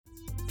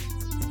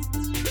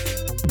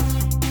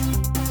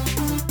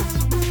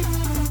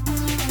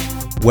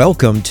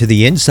Welcome to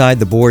the Inside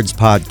the Boards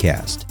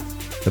podcast,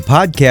 the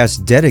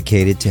podcast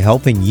dedicated to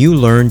helping you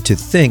learn to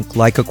think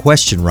like a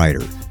question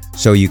writer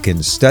so you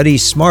can study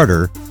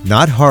smarter,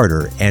 not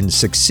harder, and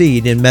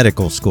succeed in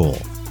medical school.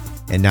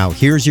 And now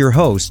here's your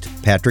host,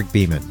 Patrick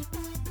Beeman.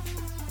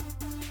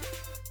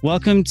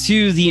 Welcome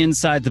to the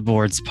Inside the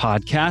Boards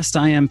podcast.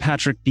 I am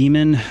Patrick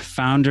Beeman,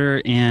 founder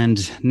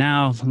and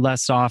now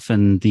less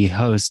often the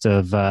host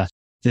of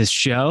this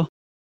show.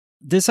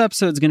 This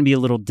episode is going to be a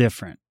little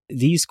different.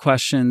 These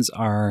questions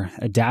are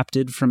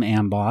adapted from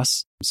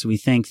Amboss, so we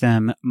thank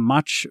them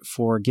much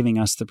for giving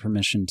us the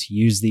permission to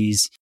use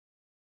these.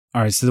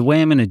 All right, so the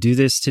way I'm going to do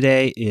this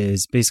today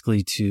is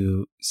basically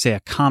to say a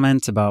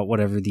comment about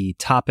whatever the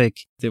topic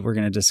that we're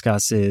going to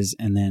discuss is,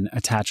 and then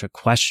attach a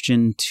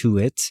question to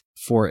it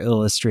for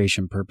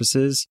illustration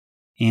purposes,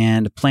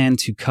 and plan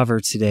to cover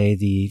today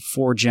the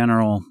four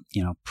general,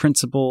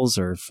 principles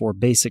or four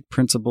basic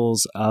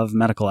principles of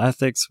medical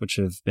ethics, which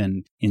have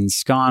been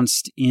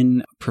ensconced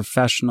in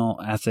professional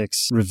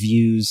ethics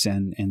reviews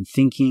and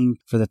thinking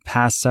for the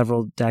past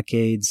several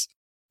decades.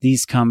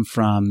 These come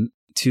from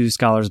two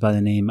scholars by the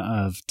name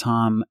of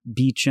Tom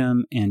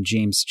Beecham and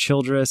James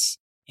Childress,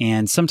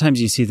 and sometimes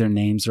you see their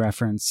names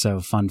referenced. So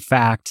fun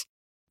fact,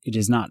 it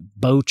is not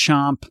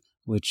Beauchamp,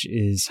 which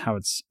is how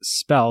it's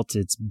spelt.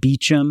 It's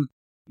Beecham,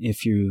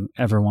 if you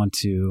ever want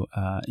to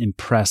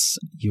impress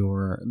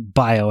your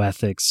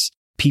bioethics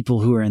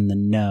people who are in the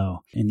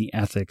know in the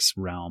ethics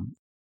realm.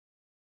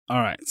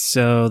 All right,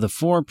 so the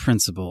four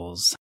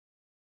principles.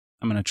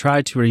 I'm going to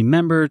try to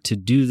remember to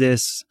do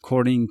this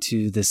according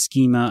to the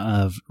schema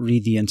of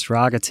read the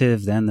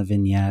interrogative, then the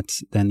vignette,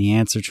 then the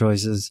answer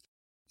choices.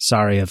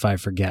 Sorry if I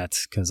forget,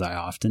 because I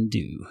often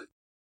do.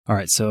 All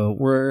right, so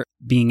we're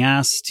being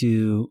asked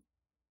to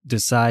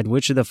decide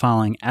which of the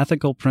following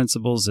ethical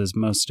principles is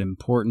most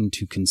important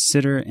to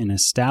consider in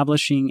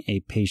establishing a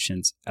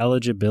patient's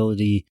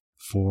eligibility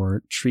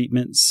for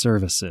treatment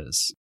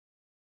services.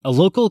 A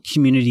local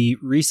community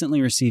recently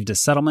received a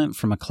settlement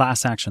from a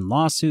class action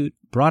lawsuit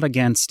brought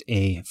against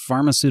a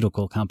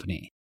pharmaceutical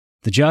company.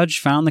 The judge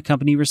found the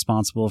company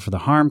responsible for the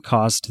harm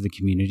caused to the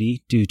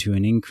community due to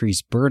an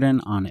increased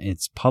burden on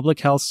its public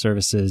health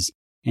services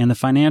and the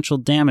financial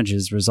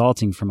damages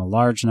resulting from a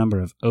large number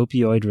of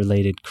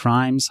opioid-related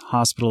crimes,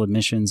 hospital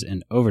admissions,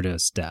 and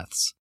overdose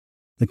deaths.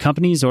 The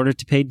company is ordered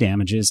to pay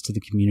damages to the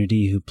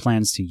community who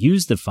plans to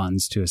use the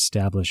funds to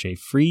establish a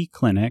free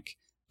clinic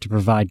to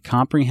provide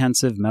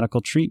comprehensive medical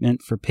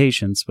treatment for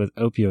patients with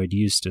opioid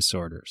use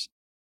disorders.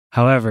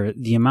 However,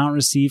 the amount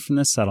received from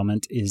the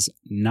settlement is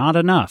not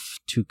enough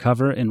to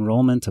cover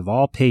enrollment of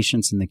all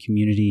patients in the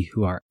community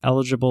who are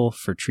eligible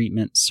for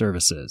treatment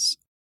services.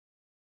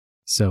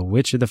 So,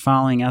 which of the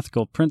following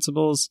ethical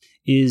principles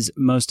is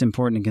most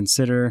important to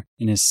consider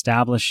in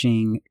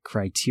establishing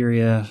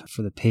criteria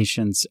for the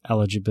patient's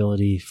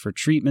eligibility for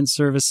treatment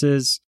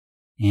services?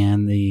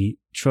 And the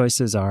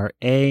choices are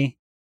A,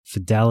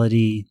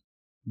 fidelity,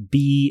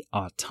 B,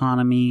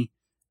 autonomy,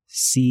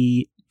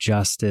 C,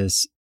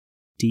 justice,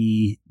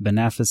 D,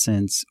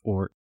 beneficence,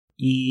 or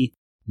E,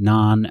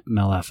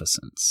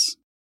 non-maleficence.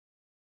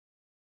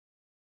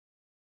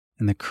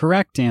 And the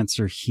correct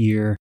answer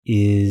here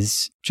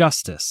is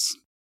justice,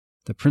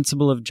 the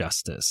principle of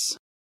justice.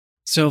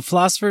 So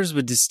philosophers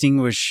would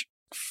distinguish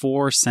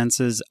four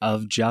senses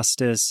of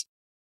justice: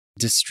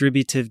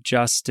 distributive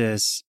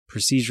justice,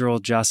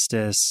 procedural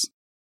justice,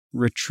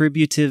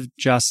 retributive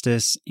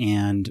justice,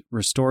 and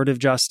restorative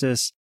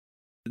justice.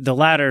 The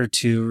latter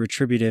two,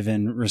 retributive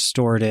and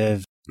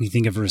restorative, you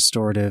think of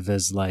restorative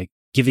as like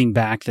giving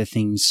back the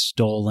things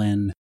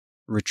stolen,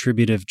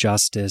 retributive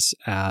justice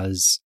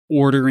as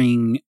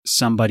ordering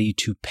somebody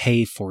to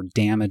pay for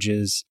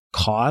damages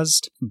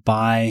caused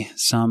by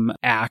some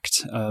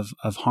act of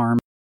harm.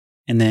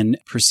 And then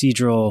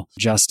procedural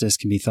justice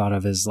can be thought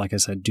of as, like I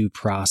said, due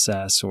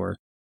process, or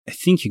I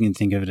think you can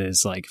think of it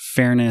as like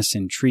fairness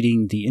in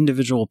treating the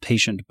individual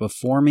patient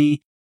before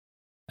me.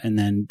 And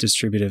then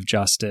distributive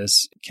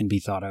justice can be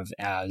thought of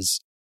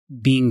as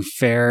being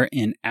fair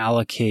in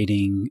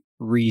allocating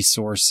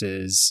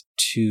resources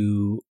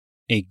to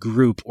a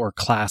group or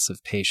class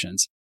of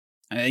patients.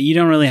 You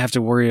don't really have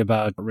to worry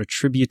about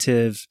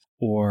retributive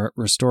or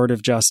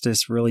restorative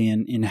justice. Really,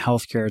 in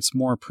healthcare, it's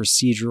more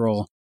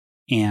procedural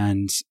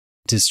and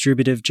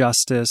distributive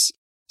justice.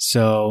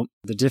 So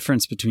the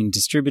difference between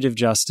distributive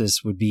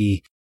justice would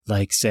be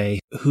like, say,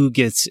 who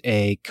gets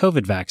a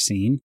COVID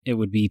vaccine? It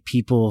would be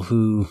people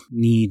who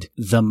need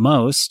the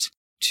most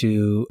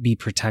to be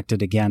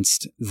protected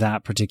against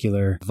that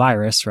particular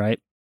virus,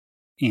 right?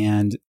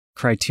 And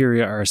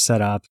criteria are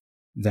set up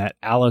that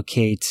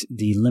allocate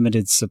the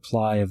limited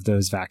supply of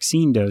those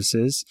vaccine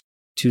doses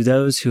to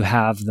those who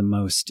have the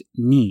most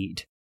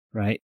need,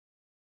 right?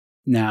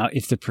 Now,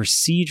 if the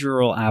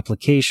procedural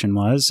application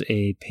was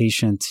a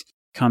patient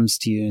comes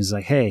to you and is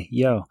like, hey,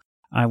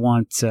 I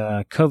want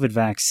a COVID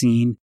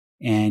vaccine.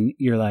 And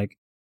you're like,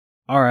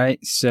 all right,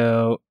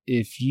 so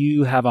if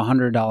you have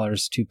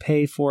 $100 to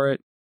pay for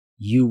it,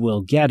 you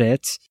will get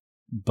it.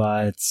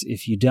 But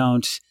if you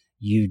don't,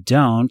 you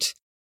don't.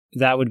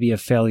 that would be a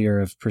failure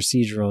of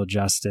procedural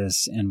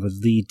justice and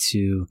would lead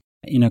to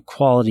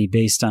inequality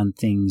based on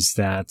things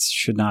that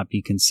should not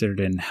be considered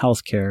in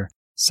healthcare,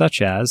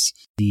 such as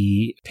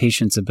the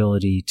patient's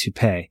ability to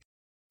pay.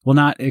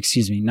 Well,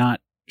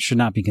 should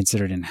not be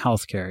considered in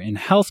healthcare. In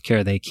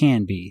healthcare, they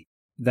can be.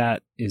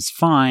 That is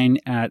fine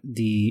at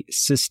the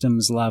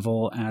systems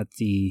level, at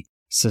the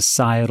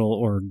societal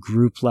or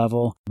group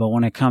level. But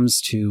when it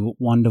comes to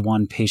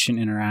one-to-one patient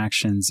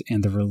interactions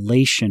and the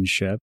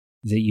relationship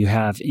that you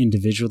have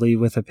individually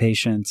with a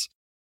patient,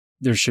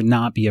 there should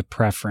not be a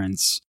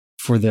preference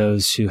for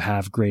those who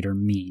have greater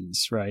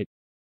means, right?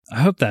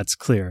 I hope that's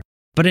clear.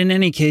 But in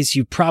any case,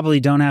 you probably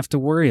don't have to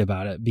worry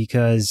about it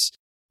because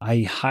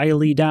I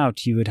highly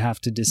doubt you would have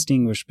to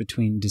distinguish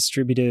between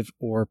distributive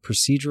or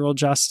procedural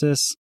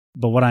justice.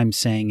 But what I'm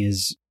saying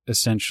is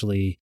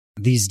essentially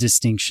these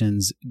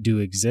distinctions do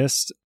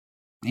exist.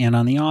 And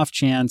on the off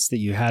chance that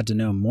you had to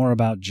know more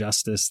about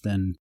justice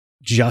than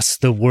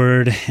just the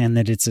word and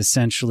that it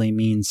essentially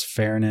means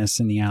fairness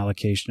in the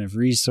allocation of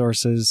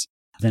resources,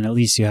 then at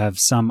least you have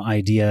some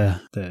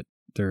idea that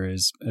there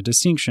is a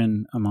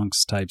distinction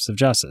amongst types of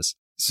justice.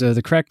 So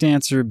the correct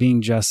answer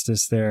being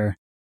justice there.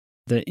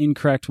 The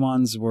incorrect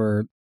ones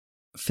were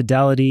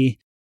fidelity.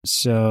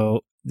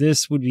 So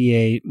this would be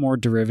a more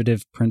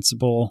derivative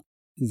principle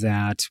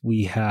that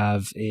we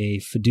have a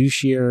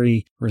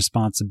fiduciary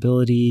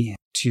responsibility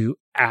to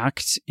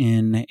act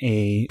in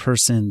a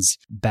person's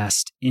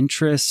best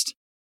interest.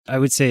 I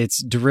would say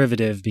it's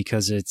derivative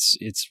because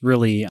it's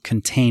really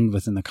contained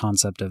within the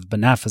concept of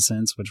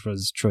beneficence, which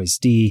was choice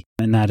D,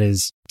 and that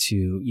is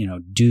to,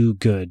 do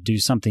good, do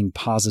something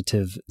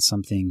positive,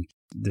 something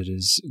that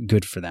is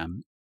good for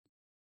them.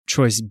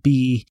 Choice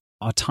B,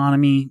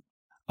 autonomy.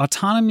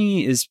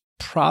 Autonomy is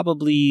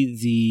probably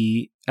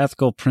the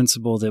ethical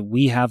principle that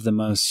we have the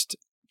most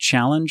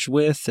challenge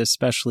with,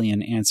 especially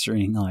in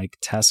answering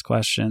test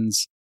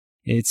questions.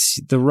 It's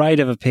the right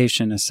of a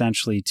patient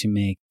essentially to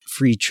make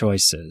free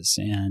choices.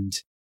 And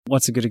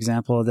what's a good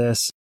example of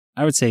this?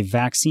 I would say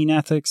vaccine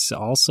ethics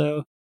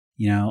also.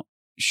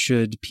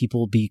 Should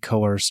people be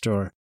coerced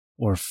or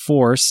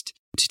forced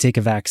to take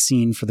a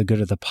vaccine for the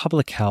good of the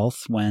public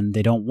health when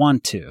they don't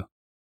want to?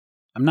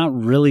 I'm not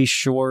really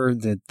sure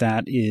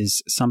that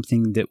is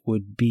something that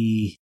would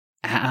be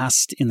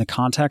asked in the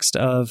context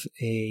of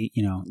a,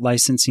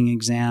 licensing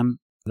exam.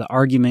 The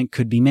argument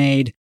could be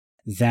made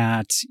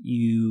that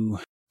you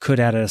could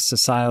at a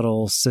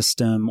societal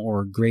system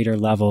or greater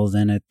level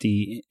than at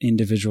the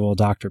individual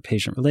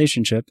doctor-patient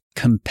relationship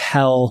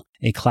compel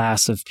a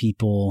class of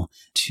people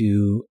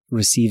to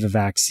receive a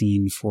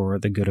vaccine for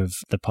the good of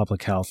the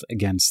public health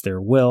against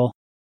their will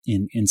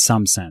in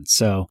some sense.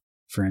 So,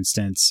 for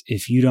instance,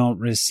 if you don't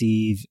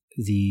receive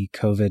the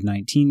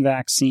COVID-19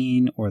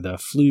 vaccine or the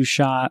flu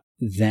shot,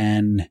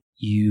 then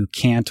you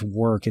can't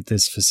work at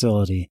this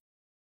facility.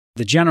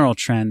 The general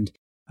trend,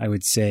 I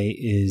would say,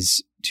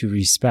 is to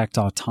respect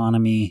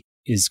autonomy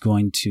is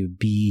going to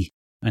be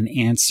an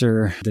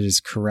answer that is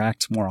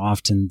correct more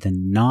often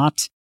than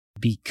not,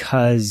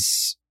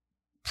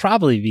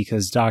 probably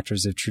because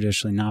doctors have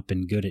traditionally not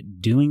been good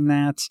at doing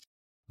that.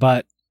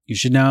 But you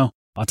should know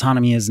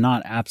autonomy is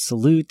not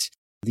absolute.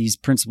 These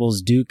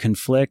principles do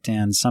conflict,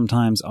 and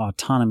sometimes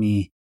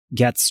autonomy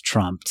gets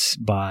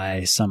trumped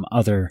by some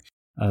other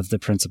of the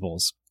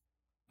principles.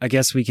 I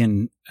guess we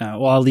can,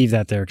 I'll leave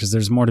that there because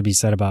there's more to be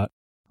said about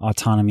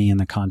autonomy in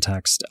the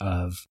context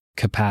of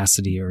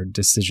capacity or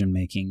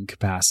decision-making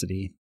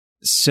capacity.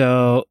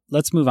 So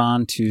let's move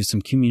on to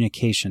some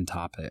communication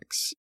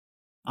topics.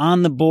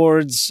 On the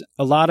boards,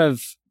 a lot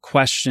of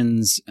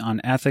questions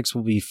on ethics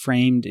will be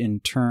framed in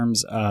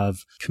terms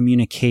of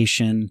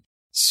communication.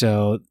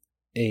 So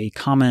a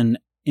common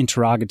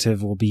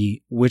interrogative will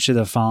be, which of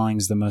the following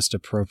is the most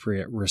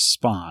appropriate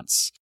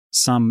response?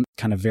 Some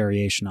kind of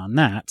variation on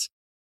that.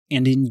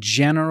 And in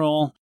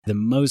general, the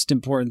most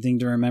important thing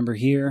to remember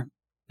here,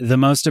 the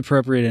most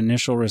appropriate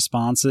initial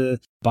response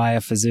by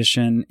a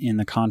physician in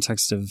the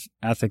context of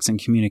ethics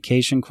and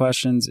communication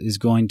questions is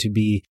going to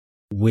be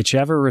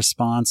whichever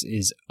response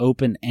is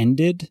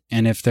open-ended.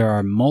 And if there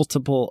are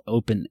multiple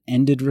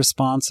open-ended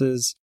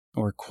responses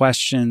or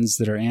questions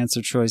that are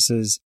answer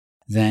choices,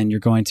 then you're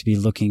going to be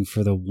looking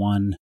for the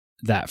one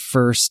that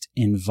first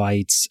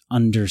invites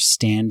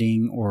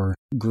understanding or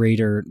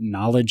greater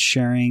knowledge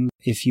sharing,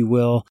 if you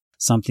will,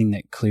 something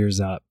that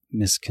clears up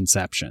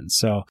misconceptions.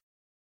 So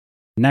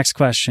next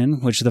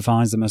question, which of the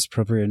following is the most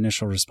appropriate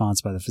initial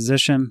response by the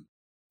physician?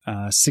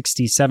 A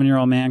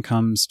 67-year-old man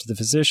comes to the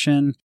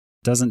physician,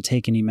 doesn't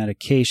take any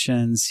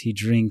medications. He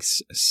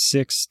drinks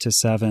 6 to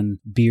 7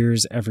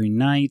 beers every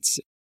night,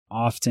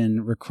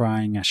 often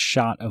requiring a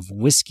shot of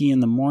whiskey in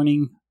the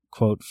morning,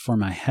 quote, for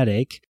my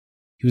headache.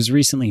 He was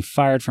recently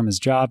fired from his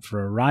job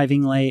for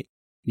arriving late,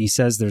 and he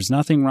says there's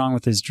nothing wrong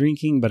with his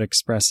drinking, but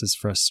expresses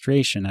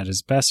frustration at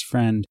his best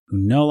friend who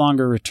no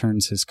longer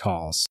returns his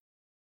calls.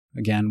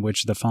 Again,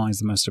 which of the following is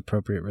the most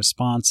appropriate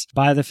response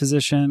by the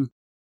physician?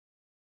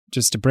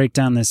 Just to break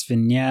down this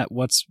vignette,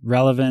 what's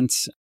relevant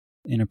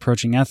in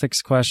approaching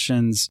ethics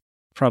questions?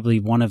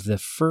 probably one of the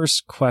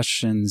first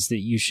questions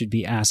that you should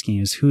be asking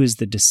is, who is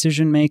the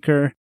decision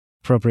maker?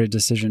 Appropriate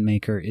decision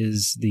maker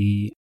is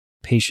the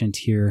patient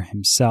here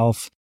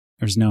himself.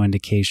 There's no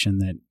indication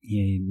that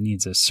he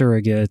needs a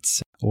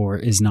surrogate or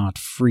is not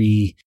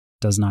free,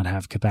 does not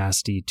have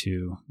capacity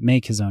to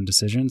make his own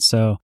decisions.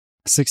 So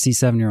a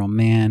 67-year-old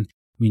man,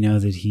 we know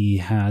that he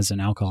has an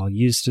alcohol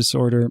use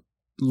disorder,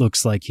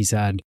 looks like he's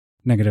had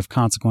negative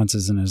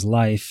consequences in his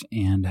life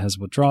and has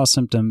withdrawal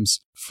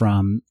symptoms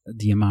from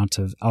the amount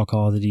of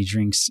alcohol that he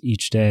drinks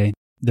each day.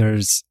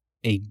 There's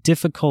a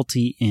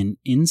difficulty in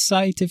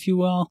insight, if you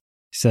will.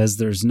 He says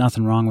there's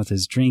nothing wrong with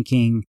his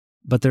drinking,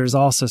 but there's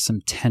also some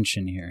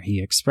tension here.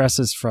 He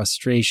expresses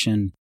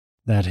frustration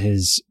that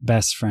his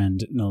best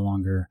friend no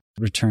longer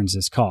returns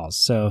his calls.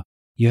 So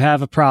you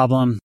have a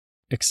problem,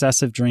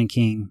 excessive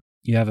drinking.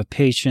 You have a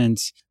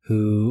patient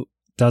who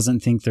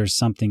doesn't think there's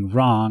something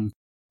wrong,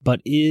 but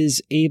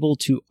is able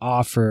to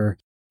offer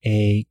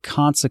a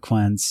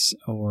consequence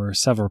or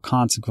several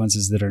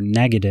consequences that are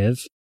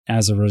negative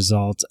as a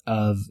result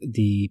of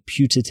the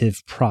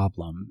putative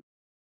problem.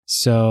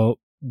 So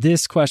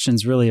this question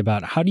is really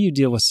about, how do you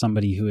deal with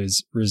somebody who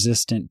is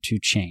resistant to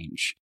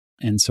change?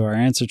 And so our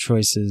answer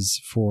choices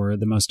for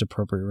the most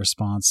appropriate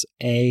response: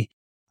 A,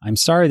 I'm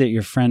sorry that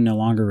your friend no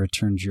longer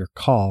returns your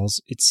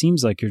calls. It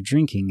seems like your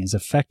drinking is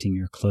affecting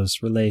your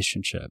close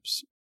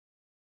relationships.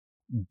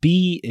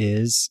 B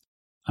is,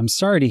 I'm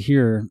sorry to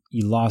hear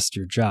you lost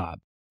your job.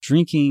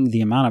 Drinking the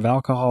amount of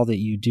alcohol that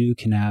you do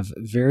can have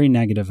very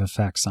negative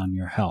effects on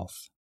your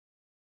health.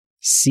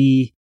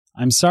 C,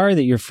 I'm sorry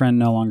that your friend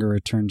no longer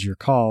returns your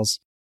calls.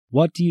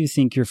 What do you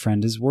think your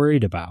friend is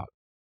worried about?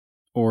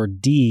 Or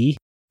D,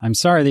 I'm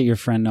sorry that your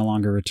friend no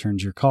longer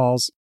returns your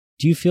calls.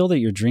 Do you feel that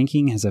your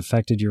drinking has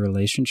affected your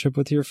relationship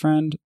with your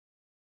friend?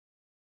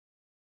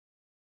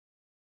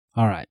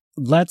 All right,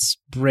 let's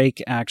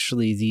break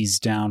actually these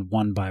down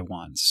one by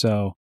one.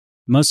 So,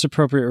 most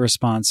appropriate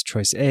response,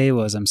 choice A,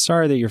 was, I'm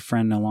sorry that your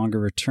friend no longer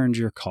returned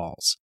your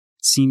calls.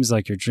 It seems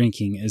like your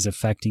drinking is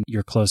affecting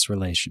your close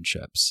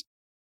relationships.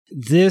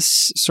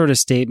 This sort of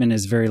statement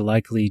is very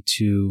likely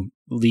to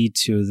lead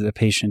to the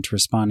patient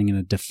responding in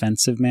a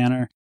defensive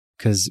manner,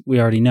 because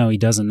we already know he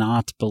does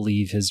not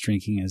believe his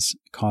drinking is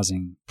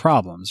causing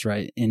problems,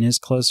 right, in his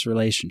close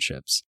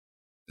relationships.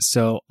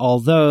 So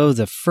although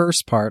the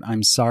first part,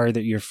 I'm sorry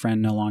that your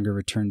friend no longer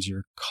returns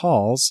your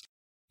calls,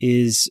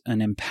 is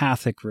an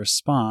empathic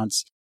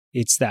response,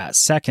 it's that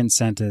second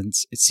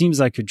sentence, it seems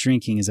like your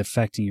drinking is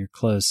affecting your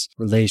close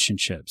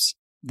relationships.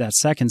 That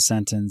second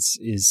sentence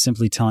is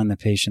simply telling the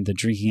patient that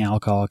drinking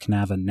alcohol can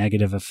have a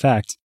negative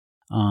effect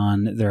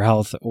on their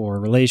health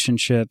or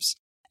relationships,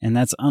 and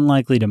that's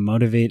unlikely to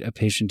motivate a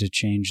patient to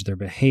change their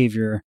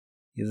behavior.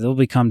 They'll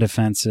become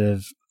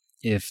defensive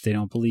if they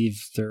don't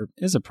believe there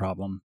is a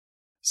problem.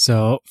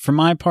 So for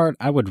my part,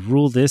 I would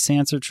rule this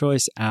answer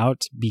choice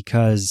out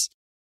because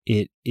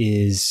it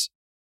is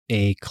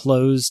a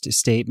closed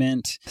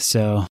statement.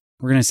 So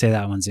we're going to say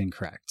that one's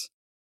incorrect.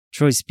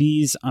 Choice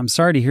B's, I'm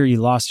sorry to hear you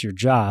lost your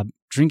job.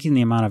 Drinking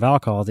the amount of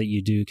alcohol that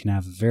you do can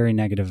have very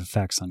negative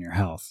effects on your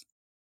health.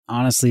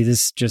 Honestly,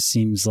 this just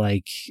seems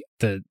like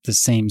the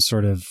same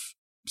sort of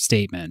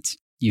statement.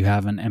 You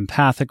have an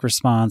empathic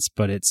response,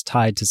 but it's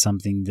tied to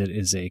something that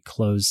is a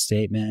closed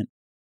statement.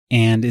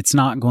 And it's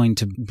not going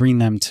to bring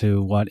them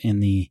to what in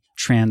the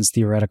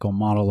trans-theoretical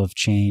model of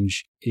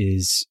change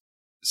is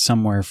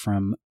somewhere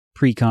from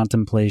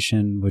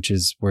pre-contemplation, which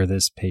is where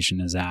this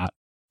patient is at,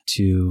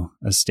 to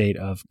a state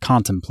of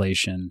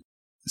contemplation.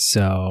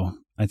 So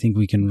I think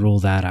we can rule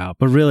that out.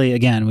 But really,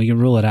 again, we can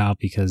rule it out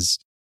because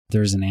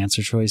there's an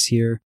answer choice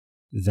here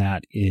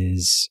that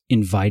is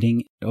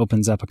inviting,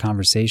 opens up a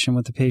conversation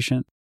with the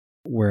patient,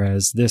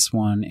 whereas this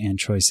one and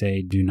choice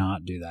A do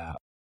not do that.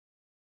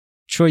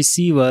 Choice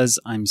C was,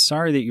 I'm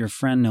sorry that your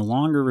friend no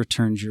longer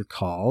returns your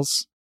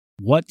calls.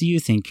 What do you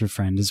think your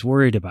friend is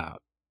worried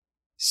about?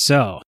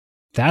 So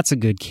that's a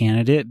good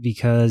candidate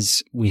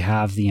because we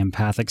have the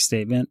empathic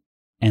statement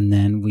and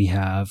then we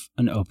have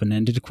an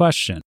open-ended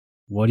question.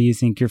 What do you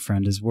think your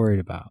friend is worried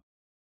about?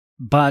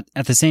 But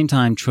at the same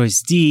time,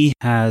 choice D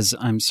has,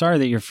 I'm sorry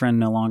that your friend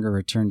no longer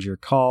returns your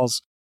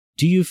calls.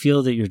 Do you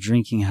feel that your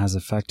drinking has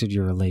affected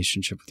your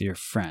relationship with your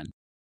friend?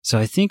 So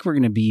I think we're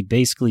going to be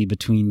basically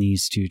between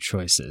these two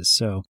choices.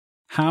 So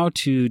how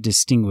to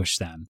distinguish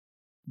them?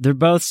 They're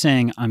both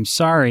saying, I'm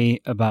sorry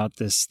about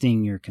this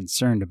thing you're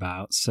concerned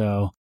about.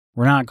 So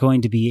we're not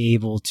going to be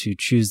able to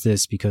choose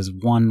this because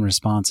one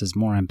response is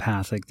more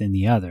empathic than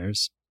the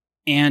others.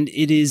 And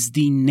it is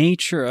the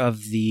nature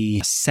of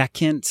the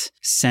second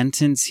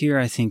sentence here,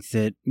 I think,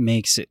 that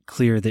makes it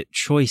clear that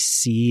choice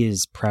C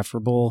is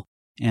preferable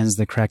and is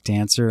the correct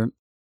answer.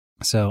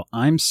 So,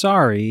 I'm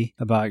sorry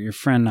about your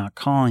friend not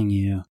calling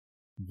you.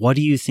 What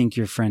do you think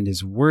your friend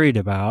is worried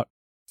about?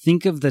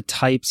 Think of the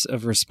types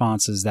of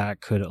responses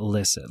that could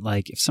elicit.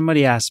 Like, if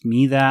somebody asked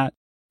me that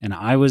and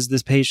I was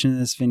this patient in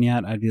this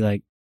vignette, I'd be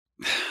like,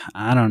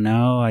 I don't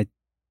know. I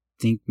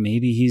think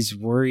maybe he's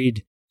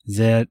worried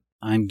that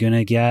I'm going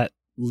to get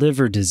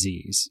liver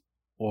disease.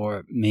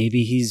 Or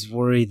maybe he's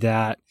worried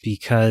that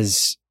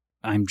because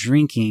I'm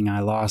drinking, I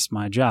lost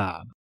my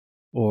job.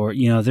 Or,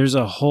 there's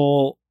a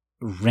whole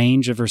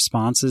range of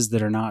responses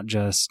that are not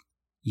just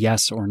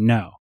yes or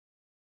no.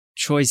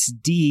 Choice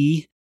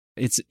D,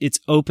 it's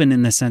open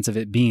in the sense of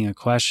it being a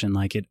question,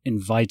 like it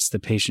invites the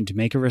patient to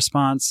make a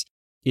response.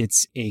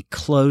 It's a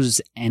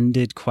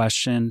closed-ended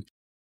question.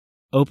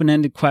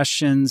 Open-ended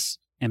questions,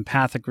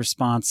 empathic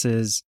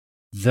responses,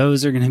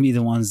 those are going to be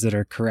the ones that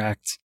are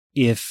correct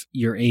if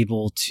you're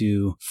able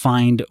to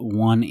find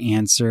one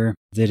answer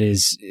that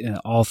is,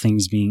 all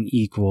things being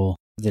equal,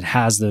 that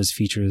has those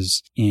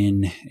features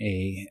in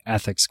a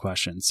ethics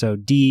question. So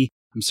D,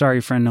 I'm sorry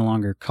your friend no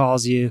longer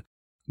calls you.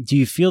 Do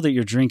you feel that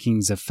your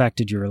drinking's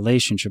affected your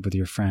relationship with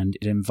your friend?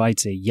 It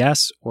invites a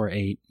yes or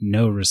a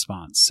no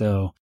response.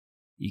 So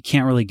you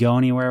can't really go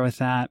anywhere with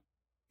that.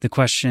 The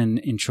question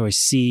in choice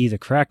C, the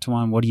correct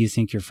one, what do you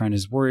think your friend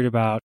is worried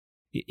about,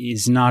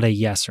 is not a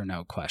yes or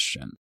no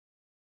question.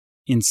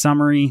 In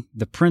summary,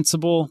 the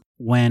principle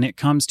when it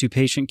comes to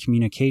patient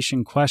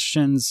communication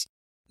questions,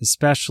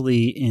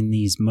 especially in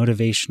these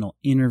motivational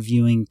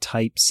interviewing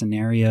type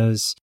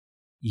scenarios,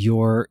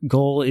 your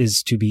goal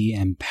is to be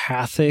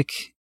empathic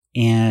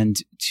and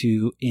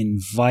to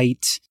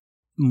invite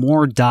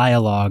more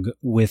dialogue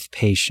with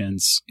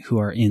patients who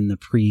are in the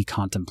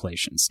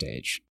pre-contemplation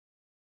stage.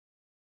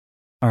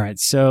 All right,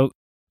 so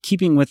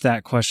keeping with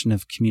that question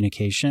of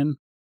communication,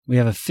 we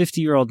have a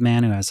 50-year-old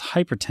man who has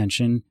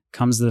hypertension,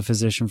 comes to the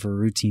physician for a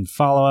routine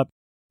follow-up.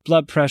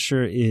 Blood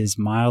pressure is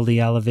mildly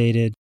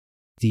elevated.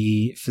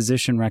 The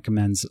physician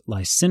recommends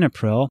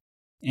lisinopril,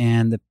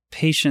 and the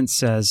patient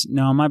says,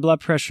 no, my blood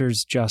pressure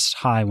is just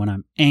high when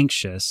I'm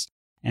anxious,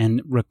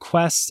 and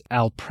requests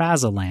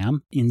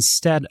alprazolam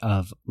instead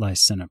of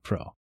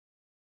lisinopril.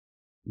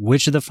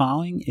 Which of the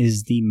following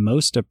is the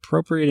most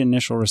appropriate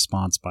initial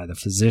response by the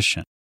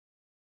physician?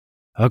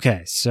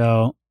 Okay,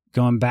 so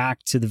going back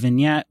to the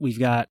vignette, we've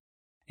got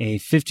a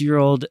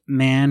 50-year-old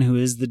man who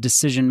is the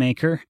decision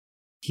maker.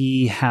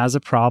 He has a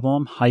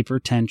problem,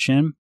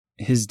 hypertension.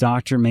 His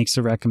doctor makes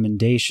a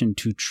recommendation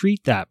to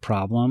treat that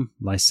problem,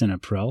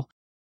 lisinopril.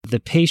 The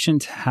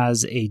patient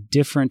has a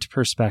different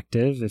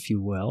perspective, if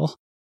you will,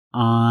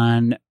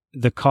 on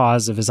the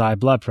cause of his high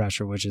blood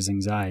pressure, which is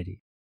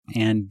anxiety.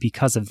 And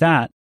because of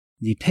that,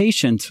 the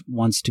patient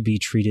wants to be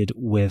treated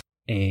with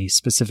a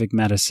specific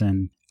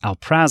medicine,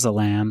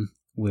 alprazolam,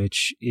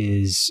 which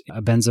is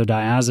a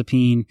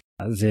benzodiazepine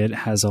that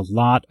has a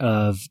lot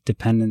of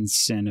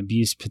dependence and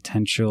abuse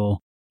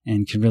potential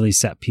and can really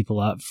set people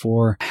up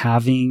for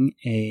having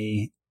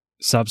a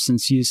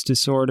substance use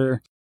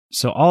disorder.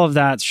 So all of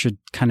that should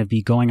kind of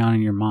be going on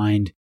in your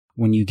mind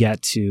when you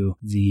get to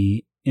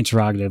the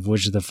interrogative,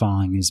 which of the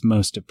following is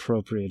most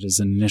appropriate as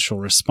an initial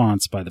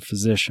response by the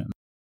physician.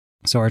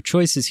 So our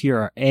choices here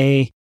are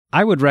A,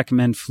 I would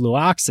recommend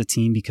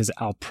fluoxetine because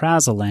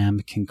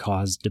alprazolam can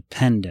cause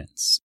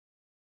dependence.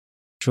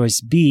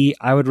 Choice B,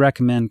 I would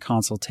recommend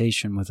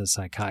consultation with a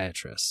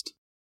psychiatrist.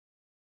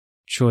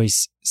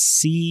 Choice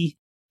C,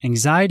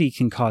 anxiety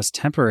can cause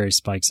temporary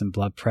spikes in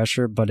blood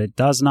pressure, but it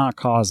does not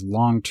cause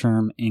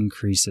long-term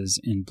increases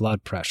in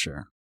blood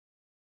pressure.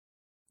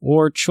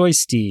 Or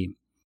choice D,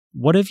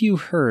 what have you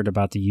heard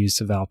about the use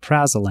of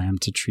alprazolam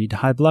to treat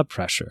high blood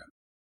pressure?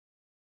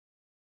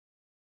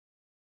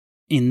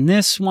 In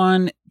this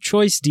one,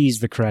 choice D is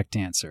the correct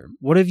answer.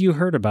 What have you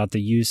heard about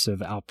the use of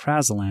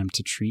alprazolam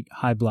to treat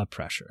high blood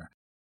pressure?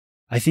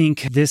 I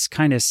think this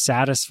kind of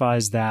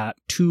satisfies that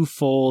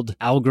twofold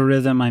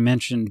algorithm I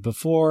mentioned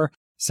before,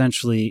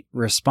 essentially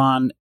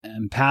respond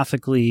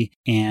empathically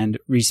and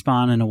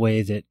respond in a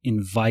way that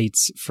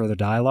invites further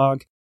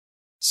dialogue.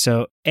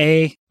 So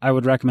A, I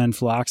would recommend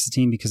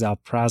fluoxetine because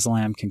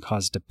alprazolam can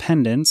cause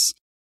dependence.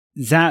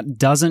 That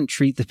doesn't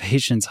treat the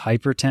patient's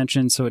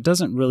hypertension, so it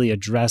doesn't really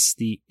address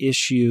the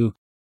issue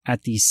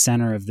at the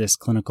center of this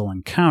clinical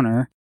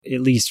encounter, at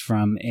least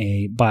from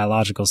a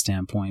biological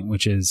standpoint,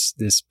 which is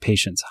this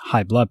patient's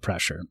high blood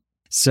pressure.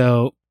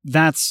 So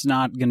that's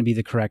not going to be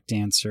the correct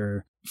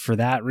answer for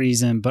that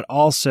reason, but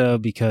also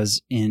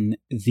because in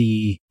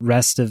the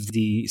rest of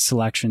the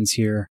selections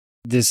here,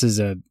 this is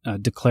a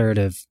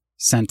declarative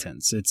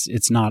sentence.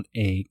 It's not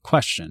a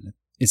question.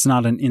 It's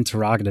not an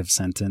interrogative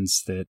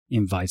sentence that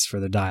invites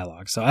further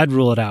dialogue. So I'd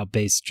rule it out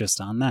based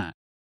just on that.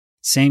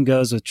 Same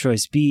goes with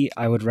choice B.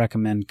 I would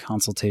recommend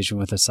consultation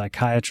with a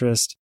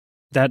psychiatrist.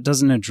 That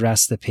doesn't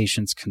address the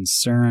patient's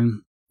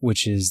concern,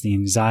 which is the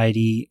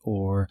anxiety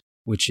or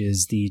which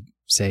is the,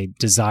 say,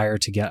 desire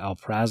to get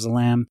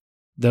alprazolam.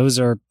 Those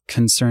are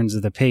concerns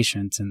of the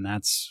patient, and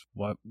that's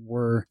what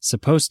we're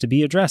supposed to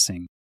be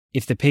addressing.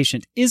 If the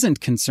patient isn't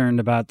concerned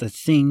about the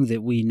thing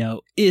that we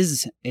know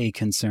is a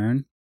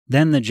concern,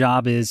 then the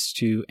job is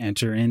to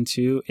enter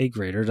into a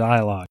greater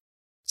dialogue.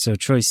 So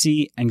choice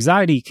C,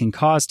 anxiety can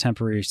cause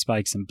temporary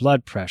spikes in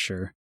blood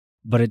pressure,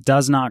 but it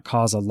does not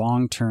cause a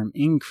long-term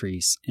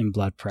increase in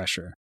blood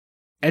pressure.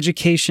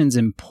 Education's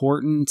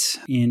important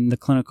in the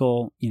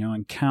clinical,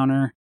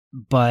 encounter,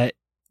 but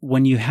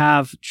when you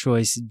have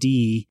choice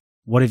D,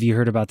 what have you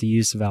heard about the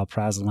use of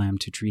alprazolam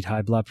to treat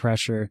high blood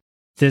pressure?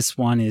 This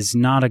one is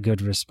not a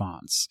good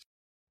response.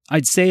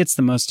 I'd say it's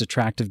the most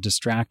attractive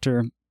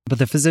distractor, but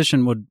the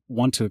physician would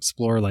want to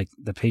explore like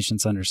the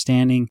patient's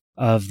understanding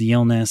of the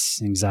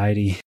illness,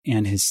 anxiety,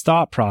 and his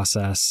thought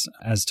process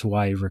as to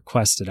why he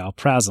requested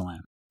alprazolam.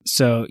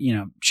 So,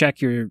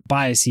 check your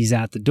biases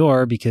at the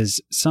door,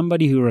 because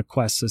somebody who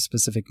requests a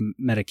specific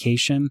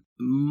medication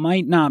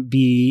might not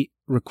be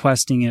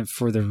requesting it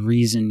for the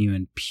reason you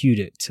impute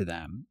it to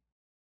them.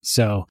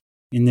 So,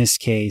 in this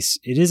case,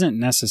 it isn't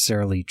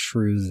necessarily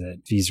true that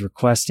if he's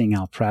requesting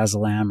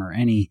alprazolam, or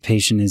any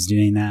patient is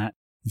doing that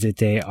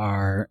they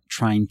are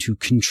trying to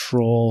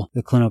control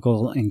the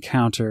clinical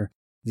encounter,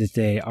 that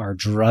they are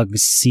drug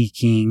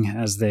seeking,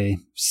 as they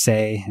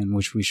say, and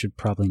which we should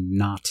probably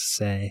not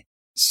say.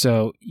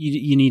 So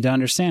you need to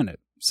understand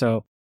it.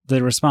 So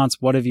the response,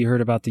 what have you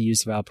heard about the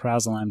use of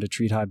alprazolam to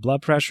treat high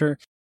blood pressure?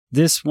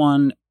 This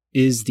one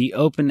is the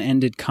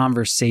open-ended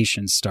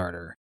conversation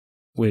starter,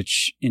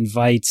 which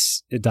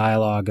invites a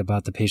dialogue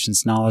about the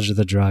patient's knowledge of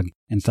the drug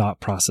and thought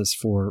process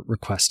for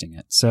requesting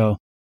it. So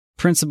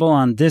principle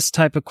on this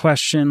type of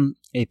question,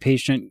 a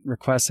patient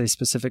requests a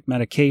specific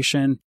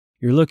medication.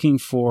 You're looking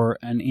for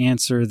an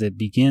answer that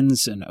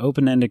begins an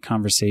open-ended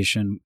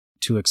conversation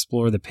to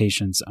explore the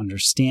patient's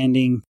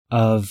understanding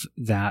of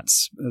that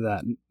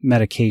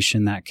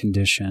medication, that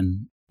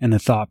condition, and the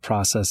thought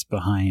process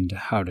behind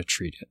how to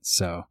treat it.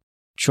 So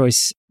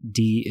choice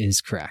D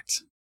is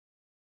correct.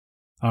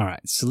 All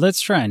right, so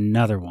let's try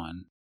another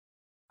one.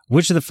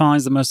 Which of the following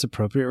is the most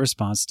appropriate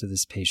response to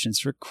this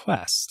patient's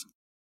request?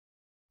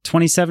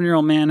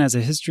 27-year-old man has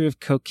a history of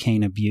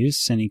cocaine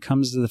abuse, and he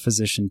comes to the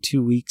physician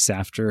 2 weeks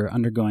after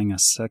undergoing a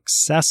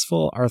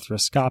successful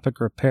arthroscopic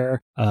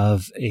repair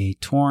of a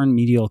torn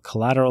medial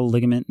collateral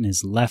ligament in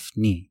his left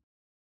knee.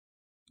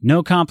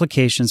 No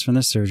complications from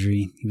the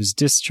surgery. He was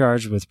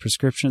discharged with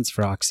prescriptions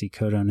for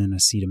oxycodone and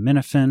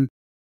acetaminophen,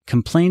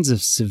 complains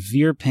of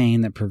severe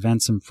pain that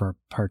prevents him from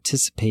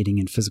participating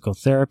in physical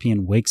therapy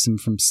and wakes him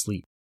from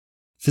sleep.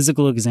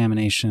 Physical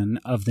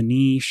examination of the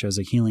knee shows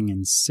a healing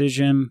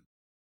incision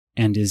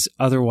and is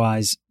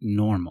otherwise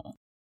normal.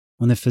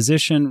 When the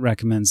physician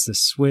recommends the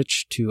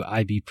switch to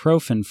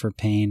ibuprofen for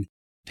pain,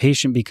 the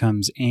patient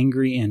becomes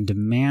angry and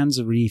demands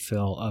a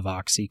refill of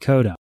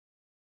oxycodone.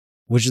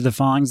 Which of the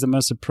following is the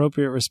most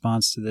appropriate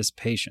response to this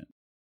patient?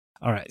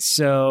 All right,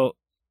 so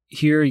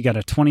here you got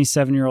a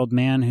 27-year-old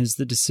man who's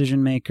the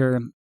decision maker.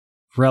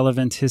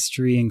 Relevant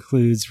history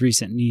includes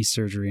recent knee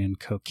surgery and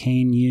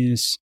cocaine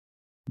use,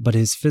 but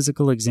his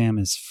physical exam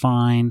is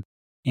fine.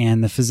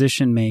 And the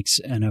physician makes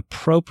an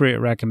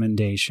appropriate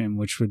recommendation,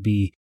 which would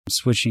be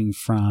switching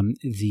from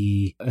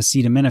the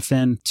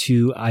acetaminophen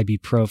to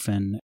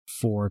ibuprofen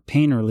for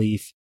pain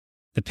relief.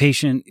 The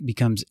patient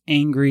becomes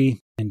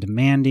angry and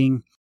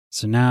demanding.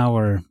 So now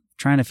we're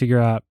trying to figure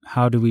out,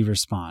 how do we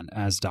respond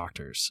as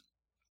doctors?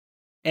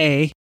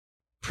 A,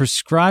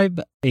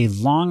 prescribe a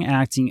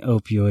long-acting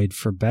opioid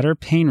for better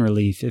pain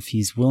relief if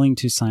he's willing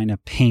to sign a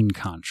pain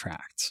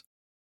contract.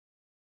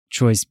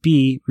 Choice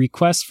B,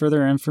 request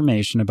further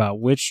information about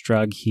which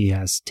drug he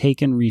has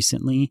taken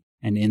recently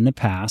and in the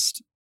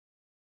past.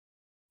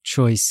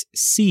 Choice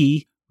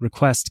C,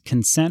 request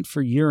consent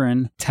for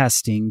urine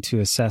testing to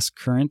assess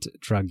current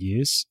drug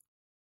use.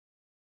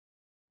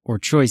 Or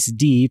choice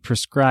D,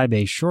 prescribe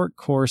a short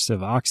course of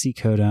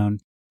oxycodone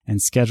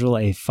and schedule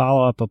a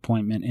follow-up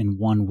appointment in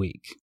 1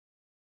 week.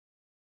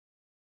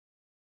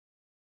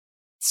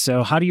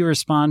 So how do you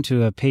respond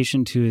to a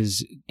patient who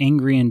is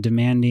angry and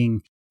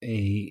demanding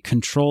a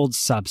controlled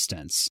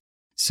substance?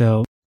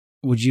 So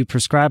would you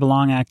prescribe a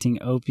long-acting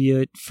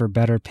opiate for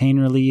better pain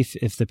relief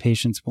if the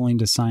patient's willing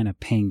to sign a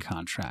pain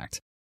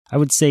contract? I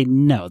would say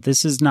no,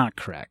 this is not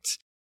correct.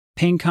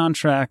 Pain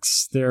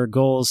contracts, their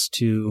goals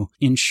to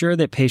ensure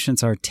that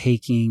patients are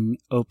taking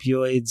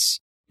opioids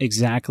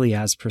exactly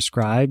as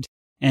prescribed.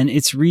 And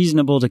it's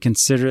reasonable to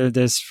consider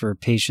this for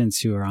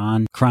patients who are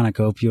on chronic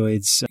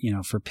opioids,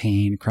 for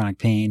pain, chronic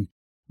pain.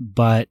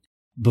 But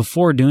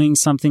before doing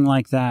something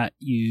like that,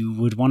 you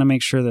would want to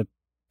make sure the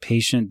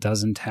patient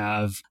doesn't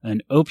have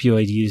an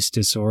opioid use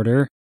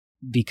disorder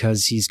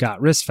because he's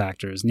got risk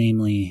factors,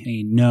 namely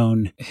a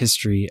known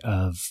history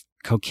of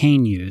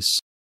cocaine use.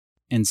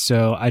 And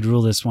so I'd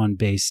rule this one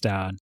based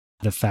on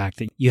the fact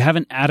that you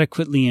haven't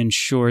adequately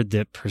ensured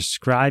that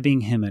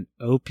prescribing him an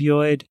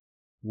opioid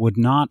would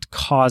not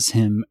cause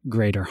him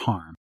greater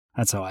harm.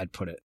 That's how I'd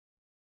put it.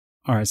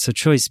 All right, so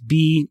choice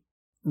B,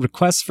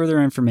 request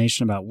further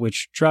information about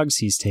which drugs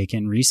he's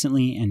taken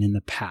recently and in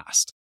the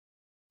past.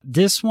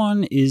 This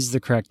one is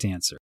the correct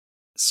answer.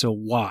 So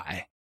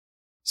why?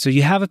 So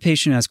you have a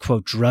patient who has,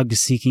 quote,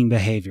 drug-seeking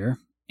behavior.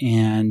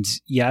 And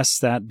yes,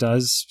 that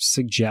does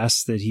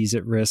suggest that he's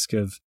at risk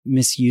of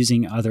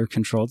misusing other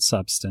controlled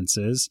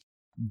substances.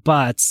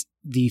 But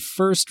the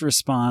first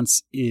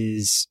response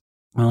is,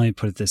 well, let me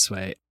put it this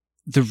way.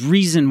 The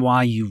reason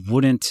why you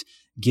wouldn't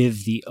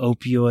give the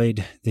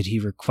opioid that he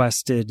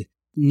requested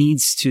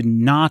needs to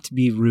not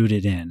be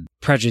rooted in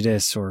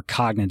prejudice or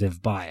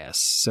cognitive bias.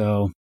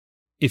 So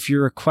if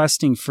you're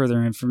requesting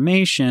further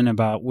information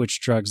about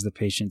which drugs the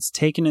patient's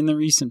taken in the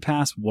recent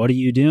past, what are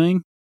you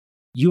doing?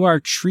 you are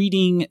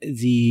treating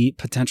the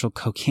potential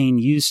cocaine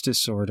use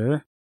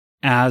disorder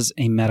as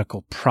a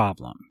medical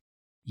problem.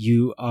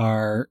 You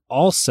are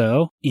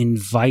also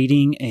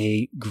inviting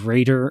a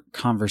greater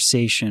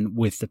conversation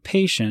with the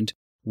patient,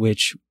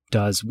 which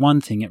does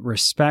one thing. It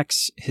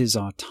respects his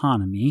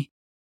autonomy.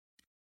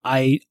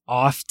 I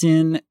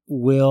often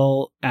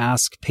will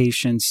ask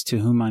patients to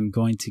whom I'm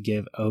going to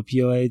give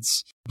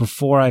opioids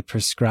before I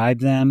prescribe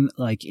them,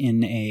 like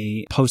in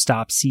a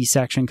post-op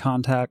C-section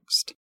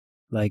context.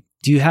 Like,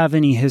 do you have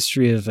any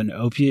history of an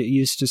opiate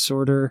use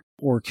disorder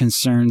or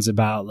concerns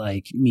about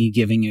like me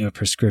giving you a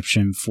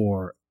prescription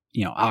for,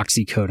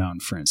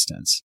 oxycodone, for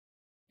instance?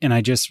 And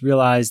I just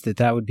realized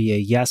that would be a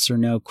yes or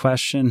no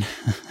question.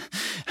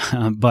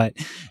 But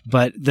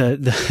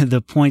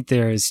the point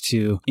there is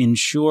to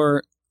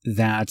ensure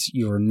that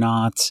you're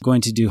not going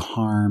to do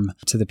harm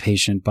to the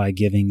patient by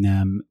giving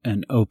them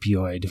an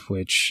opioid,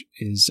 which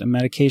is a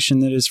medication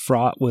that is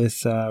fraught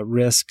with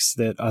risks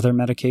that other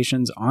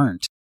medications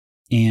aren't.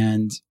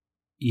 And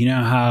you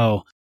know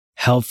how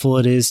helpful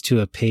it is to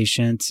a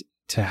patient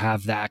to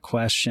have that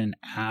question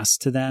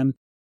asked to them,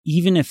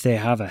 even if they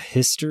have a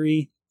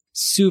history,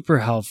 super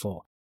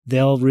helpful.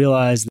 They'll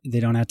realize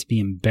they don't have to be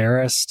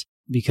embarrassed,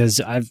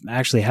 because I've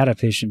actually had a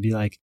patient be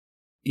like,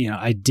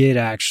 I did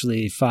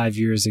actually 5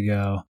 years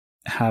ago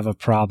have a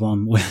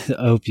problem with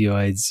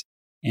opioids,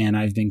 and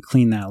I've been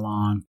clean that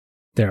long,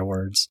 their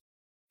words.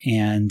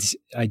 And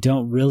I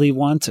don't really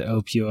want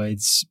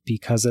opioids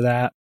because of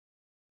that.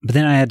 But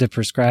then I had to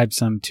prescribe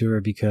some to her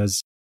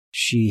because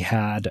she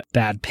had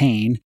bad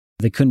pain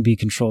that couldn't be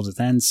controlled with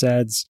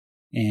NSAIDs.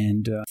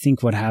 And I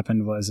think what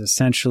happened was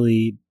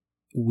essentially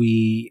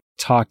we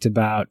talked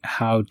about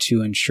how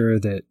to ensure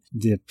that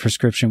the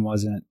prescription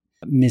wasn't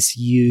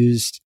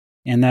misused.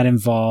 And that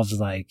involved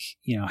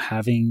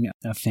having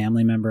a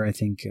family member, I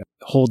think,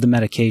 hold the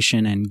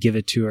medication and give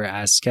it to her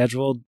as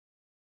scheduled.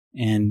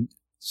 And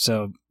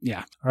so,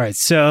 yeah. All right.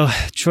 So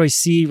choice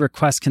C,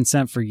 request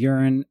consent for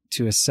urine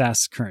to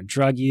assess current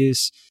drug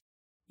use.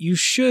 You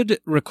should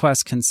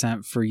request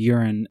consent for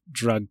urine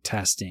drug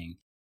testing.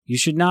 You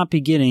should not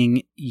be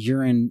getting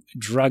urine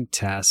drug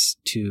tests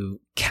to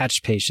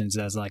catch patients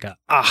as like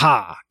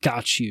aha,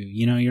 got you.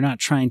 You're not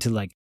trying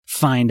to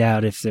find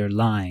out if they're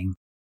lying.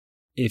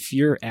 If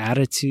your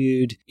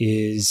attitude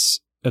is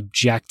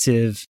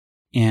objective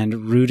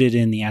and rooted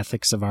in the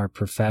ethics of our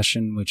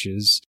profession, which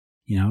is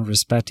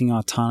respecting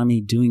autonomy,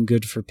 doing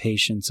good for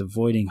patients,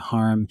 avoiding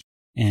harm,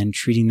 and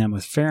treating them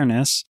with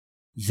fairness,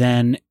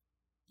 then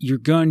you're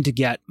going to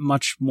get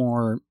much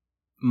more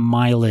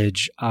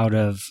mileage out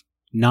of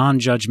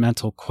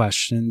non-judgmental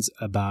questions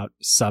about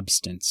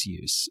substance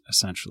use,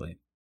 essentially.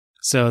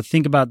 So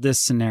think about this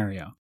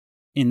scenario.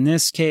 In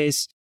this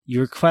case,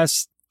 you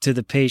request to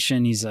the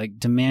patient, he's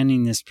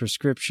demanding this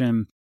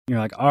prescription. You're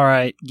like, all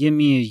right, give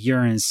me a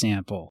urine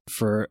sample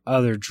for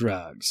other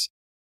drugs.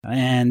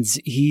 And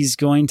he's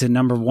going to,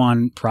 number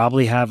one,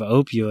 probably have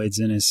opioids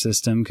in his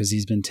system because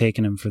he's been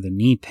taking them for the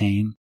knee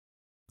pain.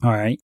 All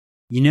right.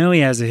 He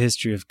has a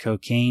history of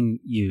cocaine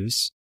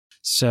use.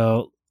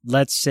 So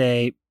let's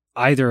say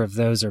either of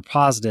those are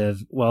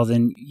positive. Well,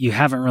 then you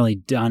haven't really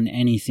done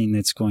anything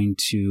that's going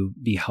to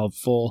be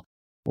helpful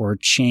or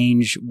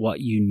change what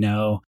you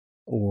know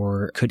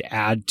or could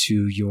add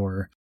to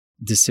your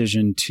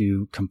decision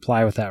to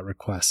comply with that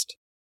request.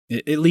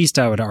 At least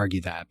I would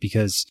argue that,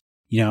 because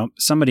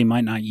somebody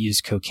might not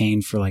use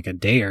cocaine for a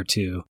day or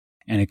two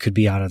and it could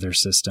be out of their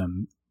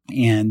system.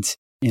 And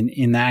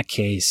in that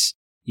case,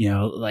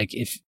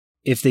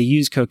 if they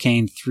use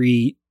cocaine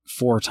 3-4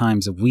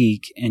 times a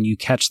week and you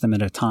catch them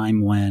at a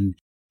time when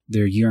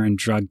their urine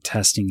drug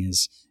testing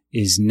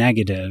is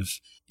negative,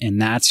 and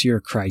that's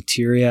your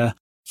criteria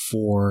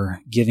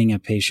for giving a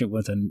patient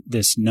with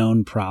this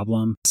known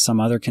problem some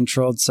other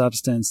controlled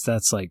substance,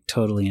 that's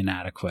totally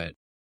inadequate.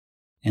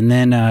 And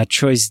then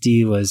choice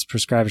D was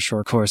prescribe a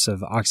short course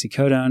of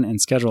oxycodone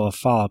and schedule a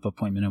follow-up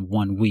appointment in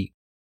 1 week.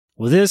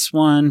 Well, this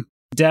one,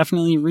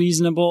 definitely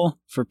reasonable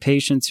for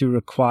patients who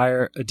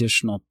require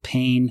additional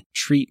pain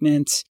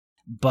treatment,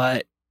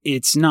 but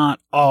it's not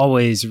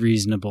always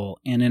reasonable.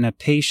 And in a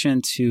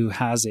patient who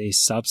has a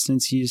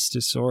substance use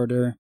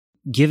disorder,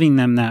 giving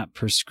them that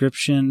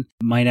prescription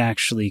might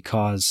actually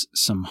cause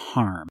some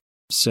harm.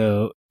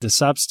 So the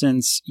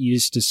substance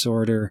use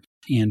disorder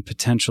and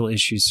potential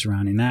issues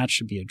surrounding that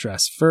should be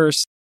addressed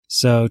first.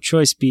 So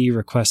choice B,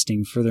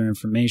 requesting further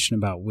information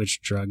about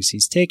which drugs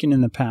he's taken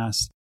in the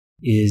past,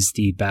 is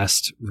the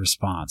best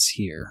response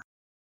here.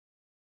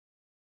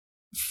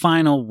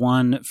 Final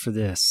one for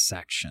this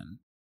section.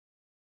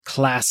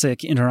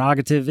 Classic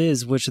interrogative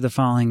is, which of the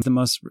following is the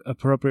most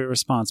appropriate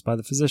response by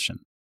the physician?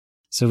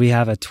 So we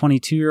have a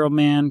 22-year-old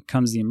man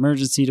comes to the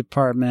emergency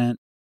department,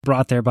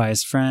 brought there by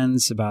his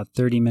friends about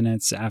 30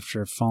 minutes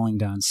after falling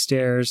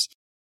downstairs.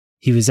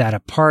 He was at a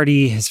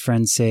party. His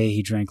friends say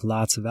he drank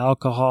lots of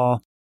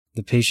alcohol.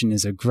 The patient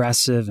is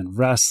aggressive and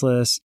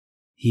restless.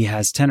 He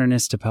has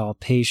tenderness to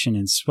palpation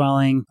and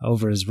swelling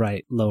over his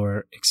right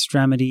lower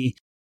extremity.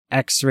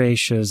 X-ray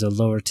shows a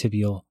lower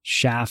tibial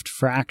shaft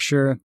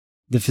fracture.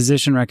 The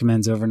physician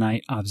recommends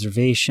overnight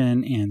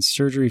observation and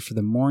surgery for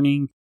the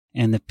morning,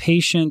 and the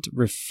patient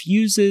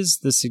refuses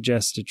the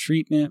suggested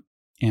treatment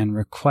and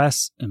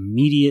requests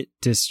immediate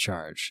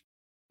discharge.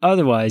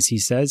 Otherwise, he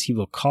says he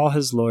will call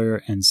his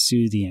lawyer and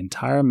sue the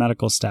entire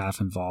medical staff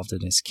involved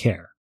in his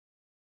care.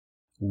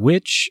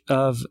 Which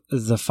of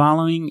the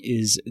following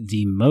is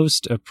the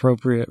most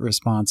appropriate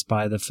response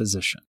by the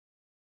physician?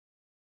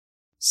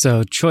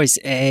 So choice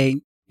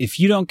A, if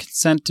you don't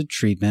consent to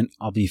treatment,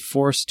 I'll be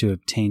forced to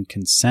obtain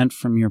consent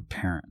from your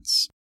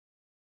parents.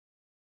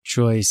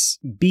 Choice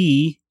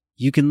B,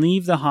 you can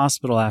leave the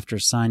hospital after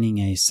signing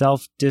a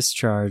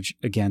self-discharge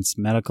against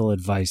medical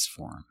advice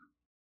form.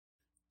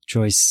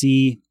 Choice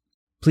C,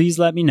 please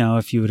let me know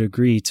if you would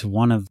agree to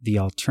one of the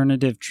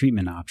alternative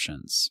treatment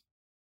options.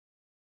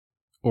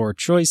 Or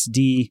choice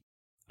D,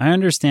 I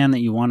understand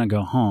that you want to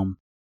go home,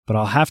 but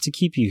I'll have to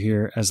keep you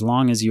here as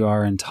long as you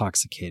are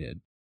intoxicated.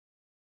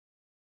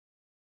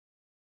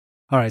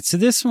 All right, so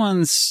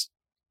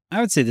I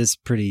would say this is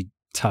a pretty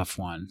tough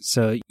one.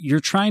 So you're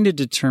trying to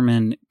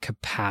determine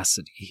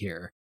capacity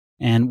here.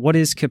 And what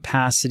is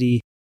capacity?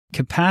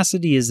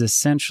 Capacity is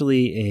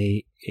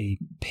essentially a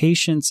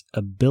patient's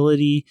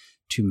ability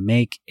to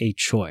make a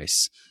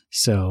choice.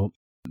 So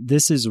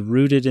this is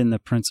rooted in the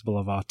principle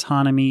of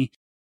autonomy,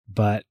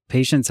 but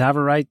patients have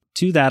a right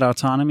to that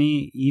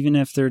autonomy, even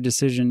if their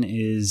decision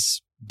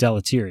is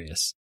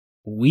deleterious.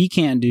 We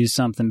can't do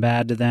something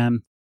bad to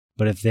them,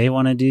 but if they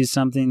want to do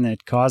something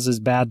that causes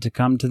bad to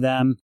come to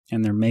them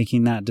and they're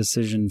making that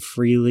decision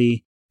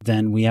freely,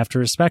 then we have to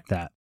respect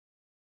that.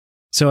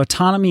 So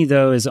autonomy,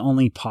 though, is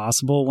only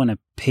possible when a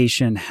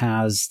patient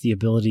has the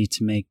ability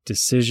to make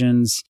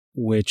decisions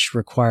which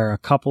require a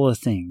couple of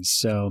things.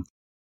 So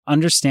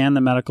understand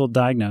the medical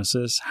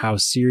diagnosis, how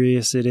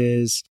serious it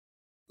is,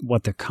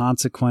 what the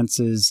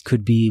consequences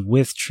could be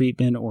with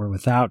treatment or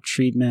without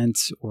treatment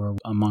or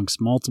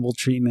amongst multiple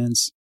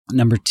treatments.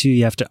 Number two,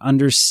 you have to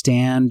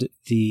understand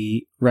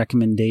the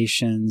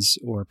recommendations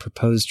or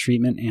proposed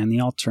treatment and the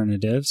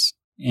alternatives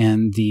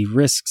and the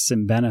risks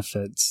and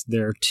benefits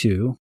there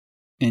too.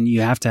 And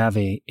you have to have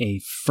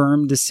a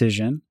firm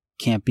decision,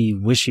 can't be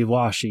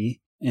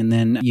wishy-washy. And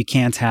then you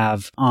can't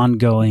have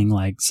ongoing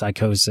like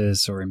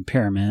psychosis or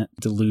impairment,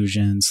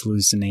 delusions,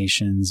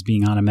 hallucinations,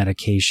 being on a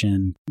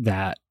medication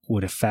that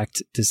would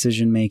affect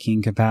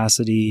decision-making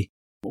capacity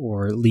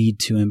or lead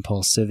to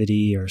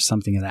impulsivity or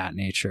something of that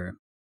nature.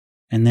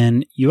 And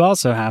then you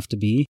also have to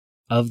be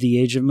of the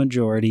age of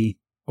majority,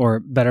 or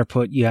better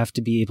put, you have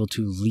to be able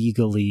to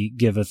legally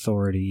give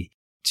authority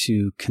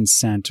to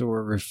consent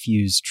or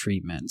refuse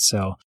treatment.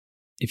 So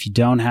if you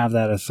don't have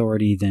that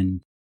authority, then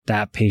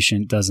that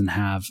patient doesn't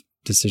have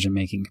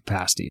decision-making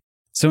capacity.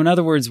 So in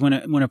other words, when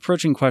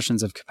approaching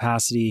questions of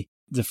capacity,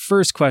 the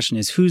first question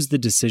is, who's the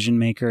decision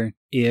maker?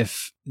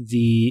 If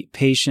the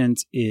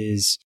patient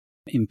is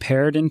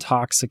impaired,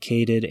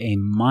 intoxicated, a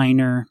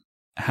minor,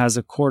 has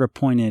a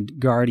court-appointed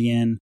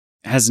guardian,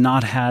 has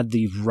not had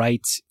the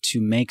right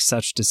to make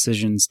such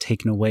decisions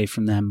taken away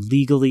from them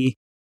legally,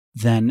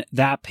 then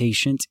that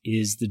patient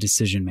is the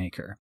decision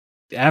maker.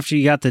 After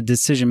you got the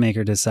decision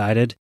maker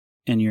decided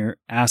and you're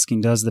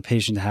asking, does the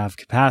patient have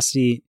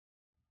capacity?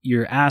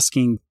 You're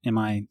asking, am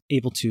I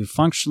able to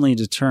functionally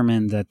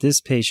determine that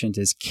this patient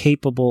is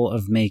capable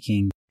of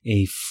making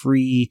a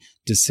free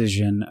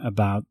decision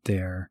about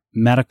their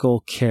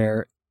medical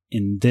care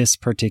in this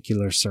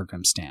particular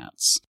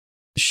circumstance?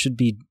 It should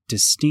be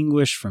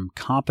distinguished from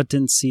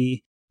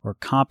competency or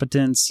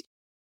competence.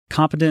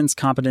 Competence,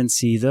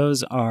 competency,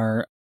 those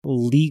are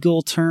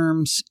legal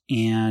terms,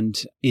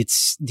 and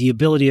it's the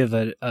ability of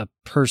a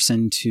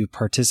person to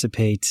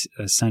participate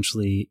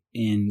essentially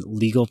in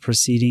legal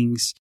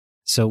proceedings.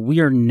 So we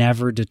are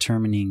never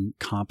determining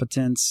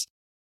competence.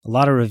 A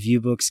lot of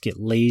review books get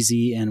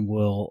lazy and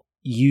will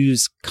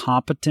use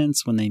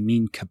competence when they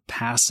mean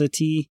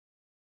capacity.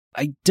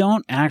 I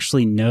don't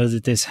actually know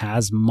that this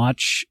has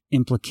much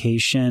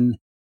implication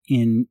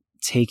in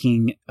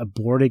taking a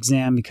board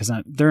exam because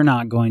they're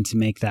not going to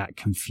make that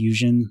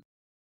confusion.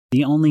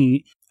 The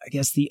only,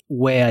 the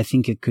way I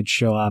think it could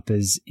show up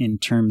is in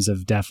terms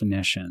of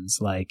definitions,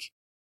 like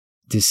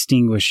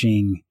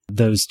distinguishing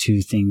those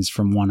two things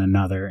from one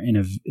another in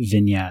a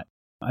vignette.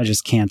 I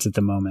just can't at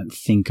the moment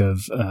think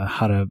of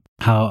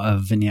how a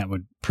vignette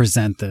would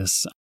present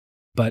this.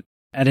 But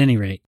at any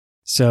rate,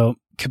 so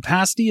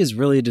capacity is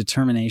really a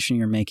determination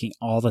you're making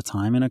all the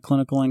time in a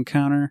clinical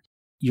encounter.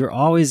 You're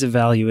always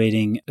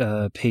evaluating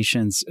a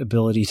patient's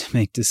ability to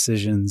make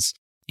decisions.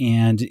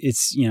 And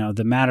it's,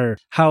 the matter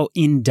how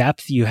in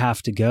depth you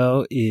have to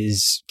go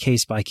is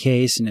case by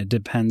case. And it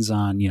depends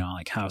on,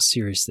 how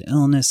serious the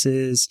illness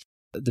is,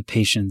 the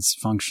patient's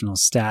functional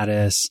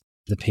status,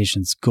 the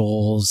patient's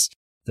goals,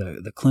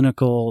 the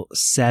clinical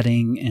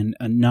setting, and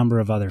a number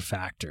of other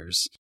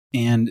factors.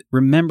 And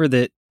remember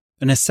that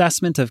an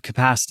assessment of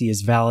capacity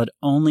is valid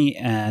only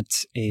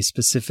at a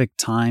specific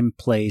time,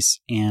 place,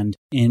 and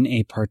in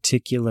a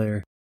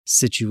particular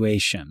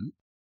situation.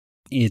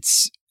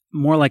 It's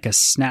more like a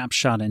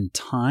snapshot in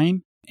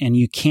time, and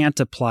you can't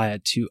apply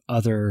it to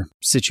other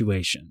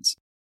situations.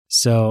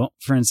 So,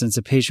 for instance,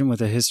 a patient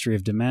with a history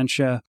of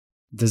dementia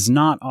does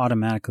not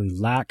automatically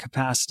lack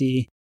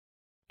capacity.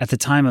 At the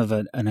time of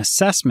an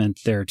assessment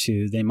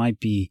thereto, they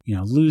might be,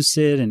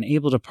 lucid and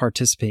able to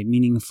participate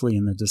meaningfully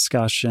in the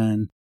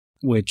discussion,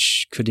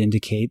 which could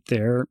indicate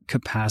their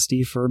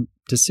capacity for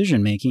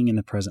decision-making in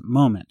the present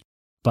moment.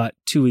 But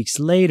 2 weeks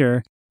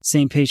later,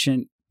 same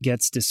patient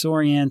gets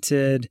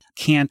disoriented,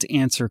 can't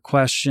answer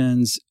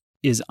questions,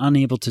 is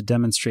unable to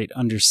demonstrate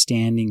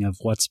understanding of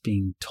what's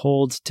being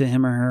told to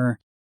him or her,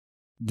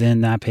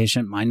 then that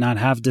patient might not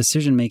have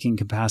decision-making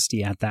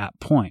capacity at that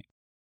point.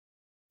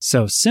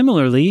 So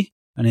similarly,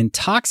 an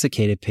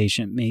intoxicated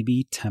patient may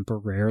be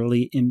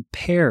temporarily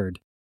impaired,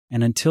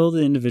 and until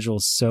the individual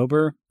is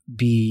sober,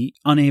 be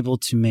unable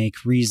to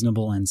make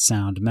reasonable and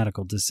sound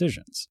medical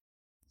decisions.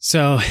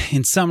 So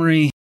in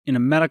summary, in a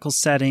medical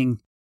setting,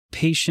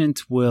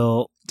 patient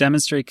will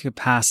demonstrate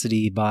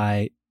capacity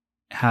by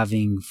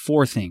having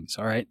 4 things,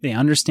 all right? They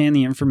understand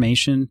the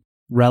information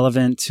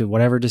relevant to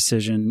whatever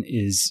decision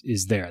is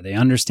there. They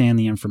understand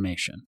the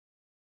information.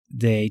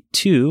 They,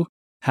 2,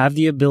 have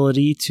the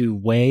ability to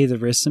weigh the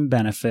risks and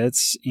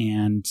benefits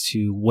and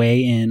to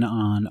weigh in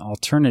on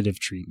alternative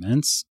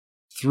treatments.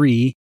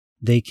 3,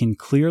 they can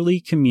clearly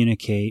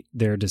communicate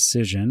their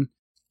decision.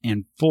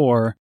 And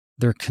 4,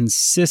 they're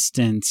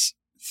consistent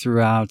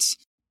throughout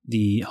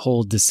the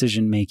whole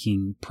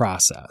decision-making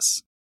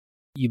process.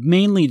 You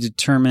mainly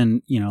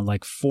determine,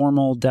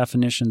 formal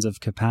definitions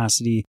of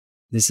capacity.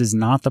 This is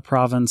not the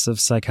province of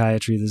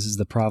psychiatry. This is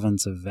the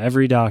province of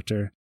every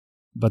doctor.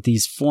 But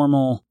these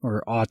formal,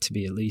 or ought to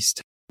be at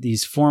least,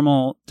 these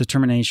formal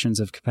determinations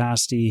of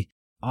capacity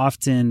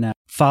often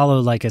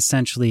follow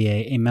essentially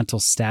a mental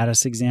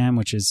status exam,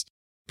 which is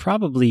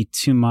probably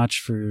too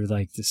much for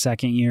the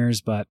second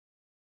years. But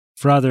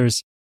for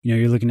others,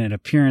 you're looking at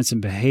appearance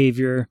and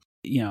behavior.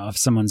 If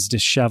someone's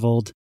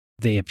disheveled,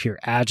 they appear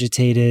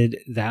agitated,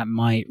 that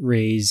might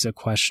raise a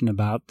question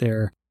about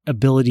their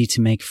ability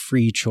to make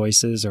free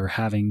choices or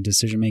having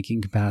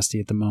decision-making capacity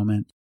at the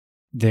moment.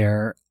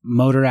 Their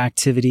motor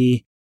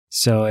activity,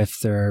 so if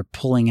they're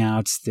pulling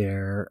out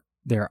their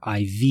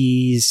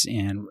IVs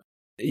and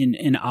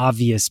in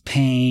obvious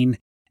pain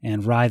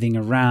and writhing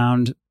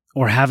around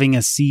or having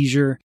a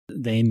seizure,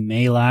 they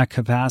may lack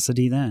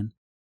capacity then.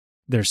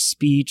 Their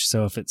speech,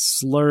 so if it's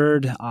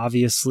slurred,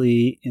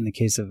 obviously in the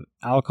case of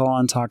alcohol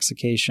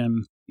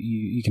intoxication,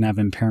 you can have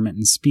impairment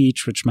in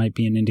speech, which might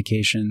be an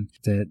indication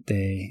that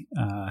they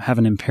have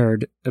an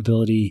impaired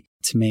ability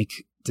to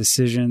make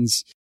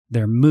decisions.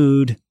 Their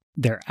mood,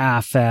 their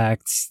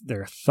affect,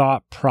 their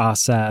thought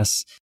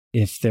process,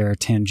 if they're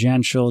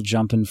tangential,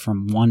 jumping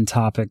from one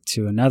topic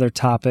to another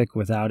topic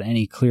without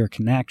any clear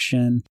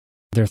connection.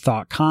 Their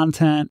thought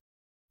content,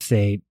 if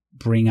they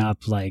bring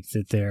up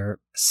that they're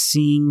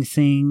seeing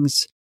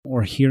things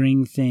or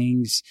hearing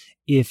things,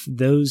 if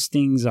those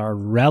things are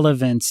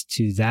relevant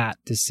to that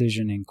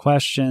decision in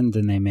question,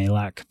 then they may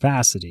lack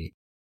capacity.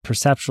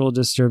 Perceptual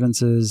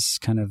disturbances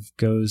kind of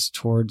goes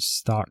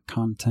towards thought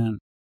content.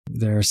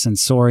 Their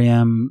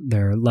sensorium,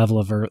 their level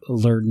of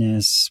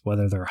alertness,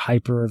 whether they're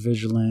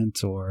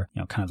hyper-vigilant or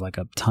kind of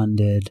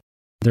obtunded.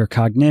 Their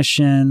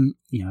cognition,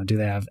 do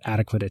they have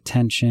adequate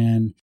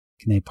attention?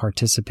 Can they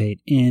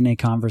participate in a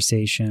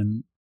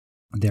conversation?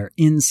 Their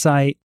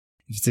insight,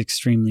 if it's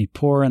extremely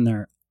poor and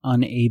they're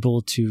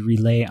unable to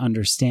relay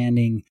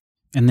understanding.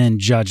 And then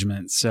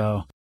judgment.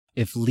 So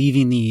if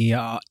leaving the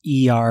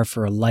ER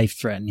for a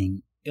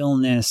life-threatening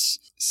illness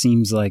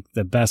seems like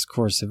the best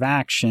course of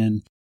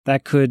action,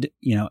 that could,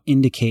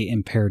 indicate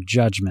impaired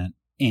judgment.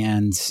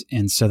 And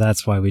so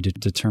that's why we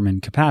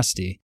determine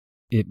capacity.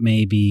 It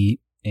may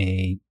be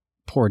a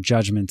poor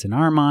judgment in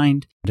our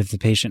mind, but if the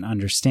patient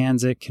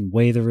understands it, can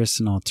weigh the risks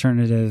and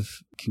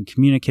alternative, can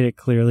communicate it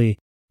clearly,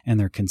 and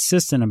they're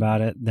consistent about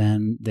it,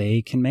 then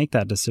they can make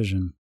that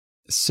decision.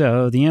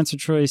 So the answer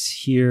choice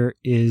here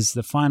is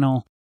the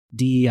final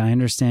D. I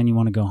understand you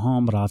want to go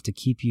home, but I'll have to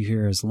keep you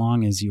here as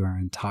long as you are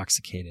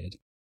intoxicated.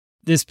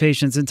 This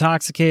patient's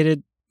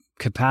intoxicated,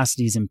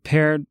 capacity is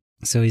impaired,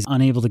 so he's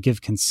unable to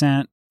give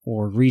consent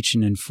or reach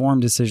an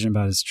informed decision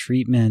about his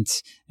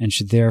treatment and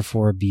should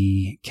therefore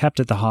be kept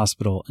at the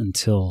hospital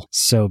until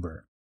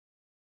sober.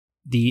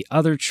 The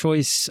other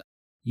choice,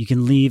 you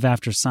can leave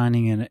after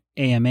signing an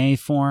AMA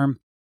form.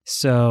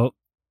 So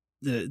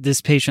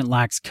this patient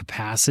lacks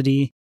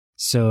capacity,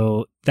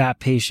 so that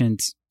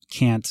patient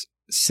can't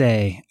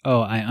say,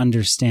 oh, I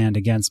understand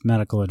against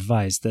medical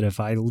advice that if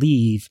I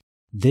leave,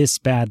 this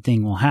bad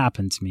thing will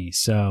happen to me.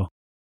 So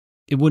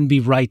it wouldn't be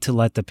right to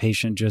let the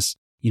patient just,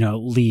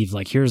 leave,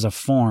 here's a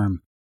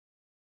form.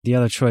 The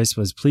other choice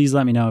was, please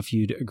let me know if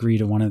you'd agree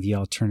to one of the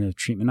alternative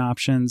treatment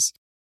options.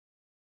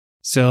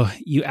 So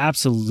you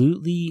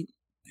absolutely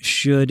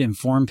should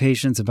inform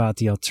patients about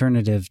the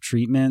alternative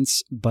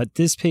treatments, but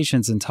this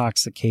patient's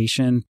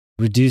intoxication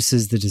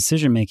reduces the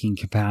decision-making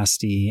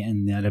capacity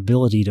and that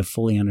ability to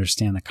fully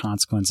understand the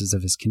consequences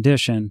of his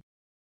condition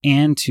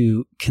and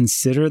to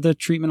consider the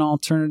treatment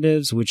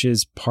alternatives, which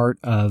is part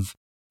of,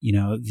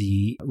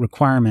 the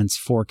requirements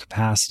for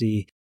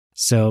capacity.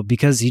 So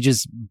because he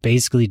just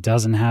basically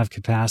doesn't have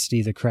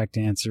capacity, the correct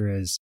answer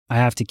is I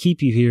have to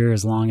keep you here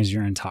as long as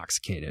you're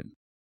intoxicated.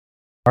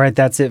 All right,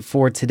 that's it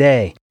for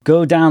today.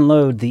 Go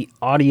download the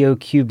Audio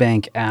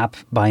QBank app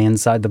by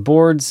Inside the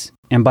Boards.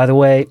 And by the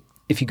way,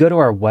 if you go to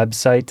our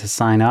website to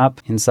sign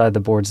up,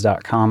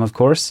 insidetheboards.com, of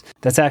course,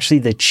 that's actually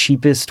the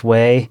cheapest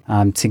way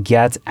to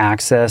get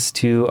access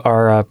to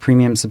our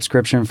premium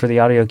subscription for the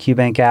Audio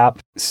QBank app.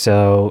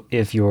 So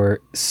if you're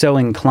so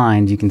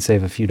inclined, you can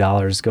save a few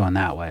dollars going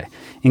that way,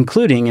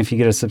 including if you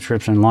get a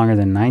subscription longer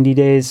than 90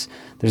 days,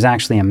 there's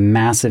actually a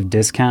massive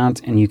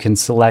discount and you can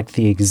select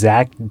the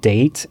exact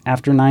date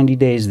after 90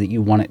 days that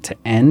you want it to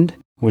end,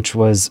 which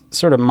was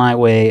sort of my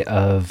way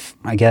of,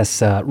 I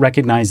guess,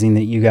 recognizing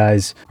that you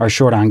guys are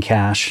short on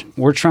cash.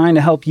 We're trying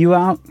to help you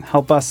out,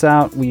 help us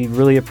out. We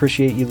really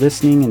appreciate you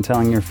listening and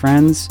telling your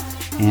friends,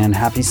 and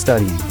happy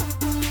studying.